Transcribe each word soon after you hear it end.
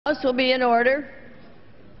House will be in order.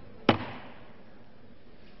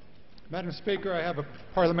 Madam Speaker, I have a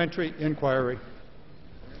parliamentary inquiry.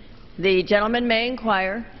 The gentleman may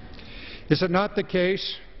inquire. Is it not the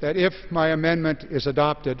case that if my amendment is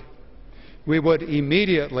adopted, we would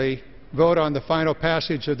immediately vote on the final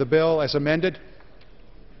passage of the bill as amended?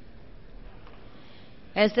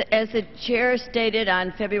 As the Chair stated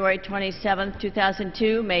on February 27,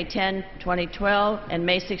 2002, May 10, 2012, and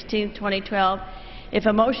May 16, 2012, if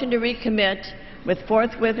a motion to recommit with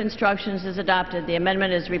forthwith instructions is adopted, the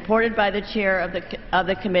amendment is reported by the Chair of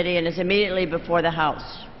the committee and is immediately before the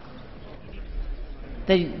House.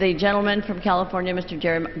 The gentleman from California, Mr.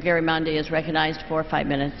 Garamendi, is recognized for 5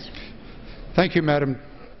 minutes. Thank you, Madam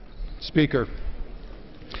Speaker.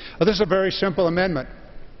 This is a very simple amendment.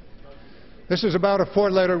 This is about a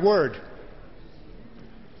four-letter word.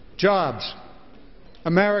 Jobs.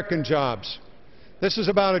 American jobs. This is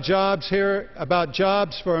about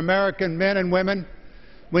jobs for American men and women.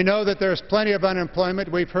 We know that there's plenty of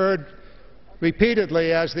unemployment. We've heard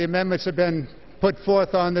repeatedly, as the amendments have been put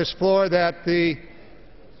forth on this floor, that the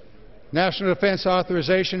National Defense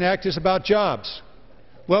Authorization Act is about jobs.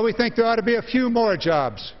 Well, we think there ought to be a few more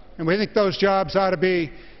jobs, and we think those jobs ought to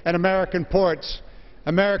be at American ports,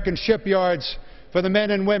 American shipyards, for the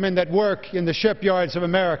men and women that work in the shipyards of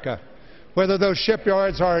America. Whether those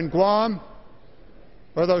shipyards are in Guam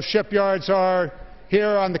or those shipyards are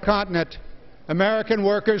here on the continent, American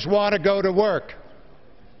workers want to go to work,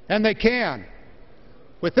 and they can.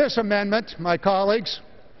 With this amendment, my colleagues,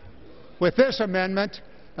 with this amendment,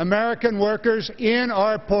 American workers in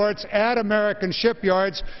our ports at American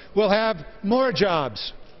shipyards will have more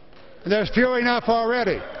jobs. There's few enough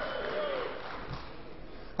already.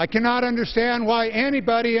 I cannot understand why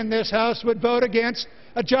anybody in this House would vote against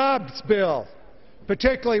a jobs bill,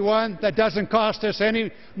 particularly one that doesn't cost us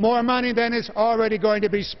any more money than is already going to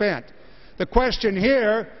be spent. The question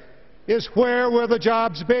here is, where will the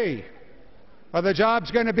jobs be? Are the jobs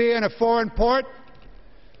going to be in a foreign port,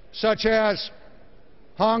 such as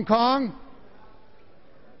Hong Kong?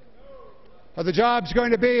 Are the jobs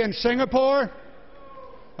going to be in Singapore?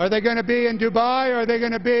 Are they going to be in Dubai? Or are they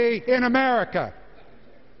going to be in America?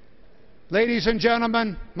 Ladies and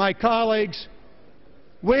gentlemen, my colleagues,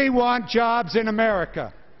 we want jobs in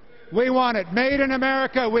America. We want it made in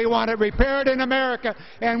America, we want it repaired in America,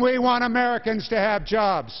 and we want Americans to have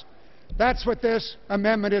jobs. That's what this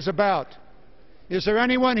amendment is about. Is there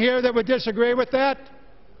anyone here that would disagree with that?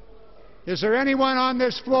 Is there anyone on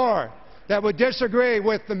this floor that would disagree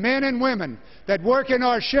with the men and women that work in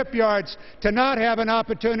our shipyards to not have an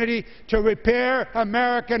opportunity to repair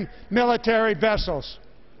American military vessels?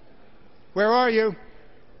 Where are you?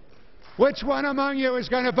 Which one among you is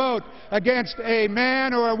going to vote against a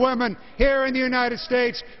man or a woman here in the United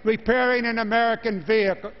States repairing an American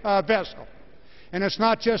vessel? And it's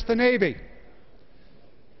not just the Navy.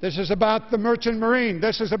 This is about the Merchant Marine.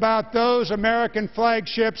 This is about those American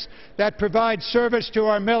flagships that provide service to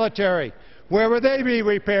our military. Where will they be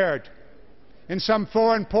repaired? In some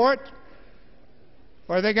foreign port?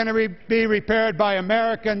 Or are they going to be repaired by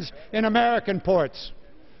Americans in American ports?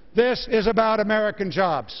 This is about American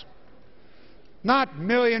jobs. Not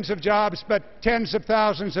millions of jobs, but tens of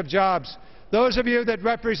thousands of jobs. Those of you that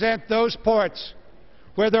represent those ports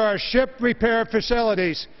where there are ship repair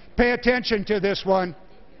facilities, pay attention to this one.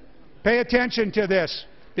 Pay attention to this,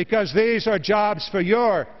 because these are jobs for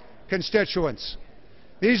your constituents.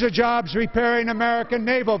 These are jobs repairing American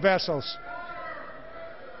naval vessels.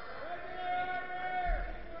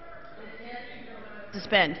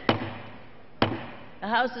 Suspend. The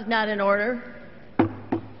House is not in order.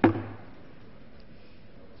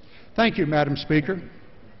 Thank you, Madam Speaker.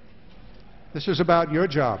 This is about your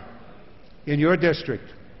job in your district.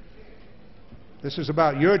 This is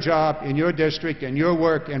about your job in your district and your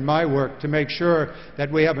work and my work to make sure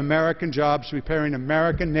that we have American jobs repairing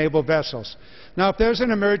American naval vessels. Now, if there's an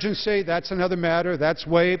emergency, that's another matter. That's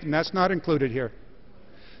waived, and that's not included here.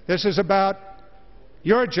 This is about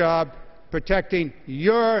your job protecting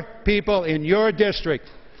your people in your district,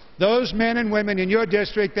 those men and women in your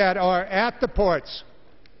district that are at the ports,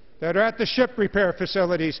 that are at the ship repair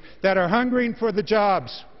facilities, that are hungering for the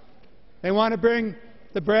jobs. They want to bring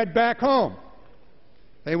the bread back home.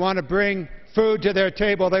 They want to bring food to their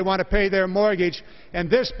table. They want to pay their mortgage. And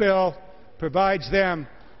this bill provides them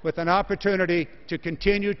with an opportunity to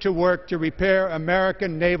continue to work to repair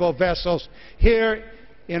American naval vessels here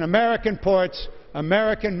in American ports,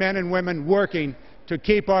 American men and women working to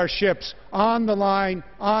keep our ships on the line,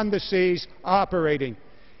 on the seas, operating.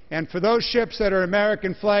 And for those ships that are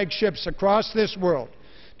American flagships across this world,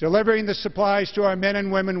 delivering the supplies to our men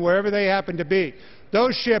and women wherever they happen to be,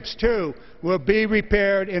 those ships, too, will be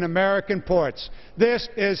repaired in American ports. This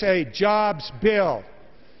is a jobs bill.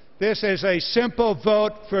 This is a simple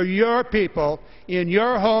vote for your people in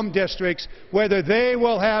your home districts, whether they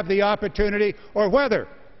will have the opportunity or whether.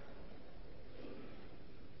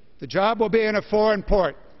 The job will be in a foreign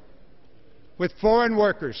port with foreign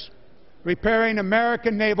workers repairing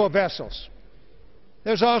American naval vessels.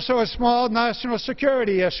 There's also a small national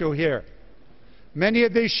security issue here. Many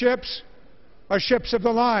of these ships are ships of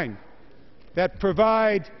the line that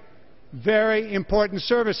provide very important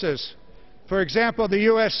services. For example, the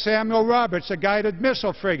U.S. Samuel Roberts, a guided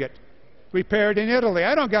missile frigate, repaired in Italy.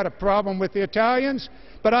 I don't got a problem with the Italians,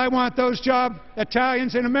 but I want those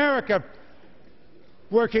Italians in America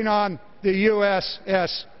working on the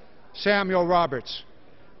USS Samuel Roberts.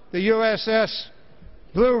 The USS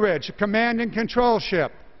Blue Ridge, a command and control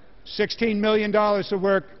ship, $16 million of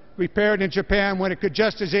work repaired in Japan when it could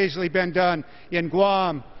just as easily been done in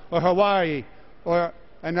Guam or Hawaii or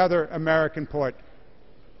another American port.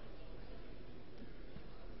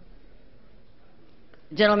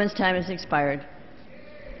 The gentleman's time has expired.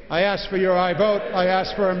 I ask for your aye vote. I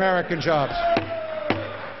ask for American jobs.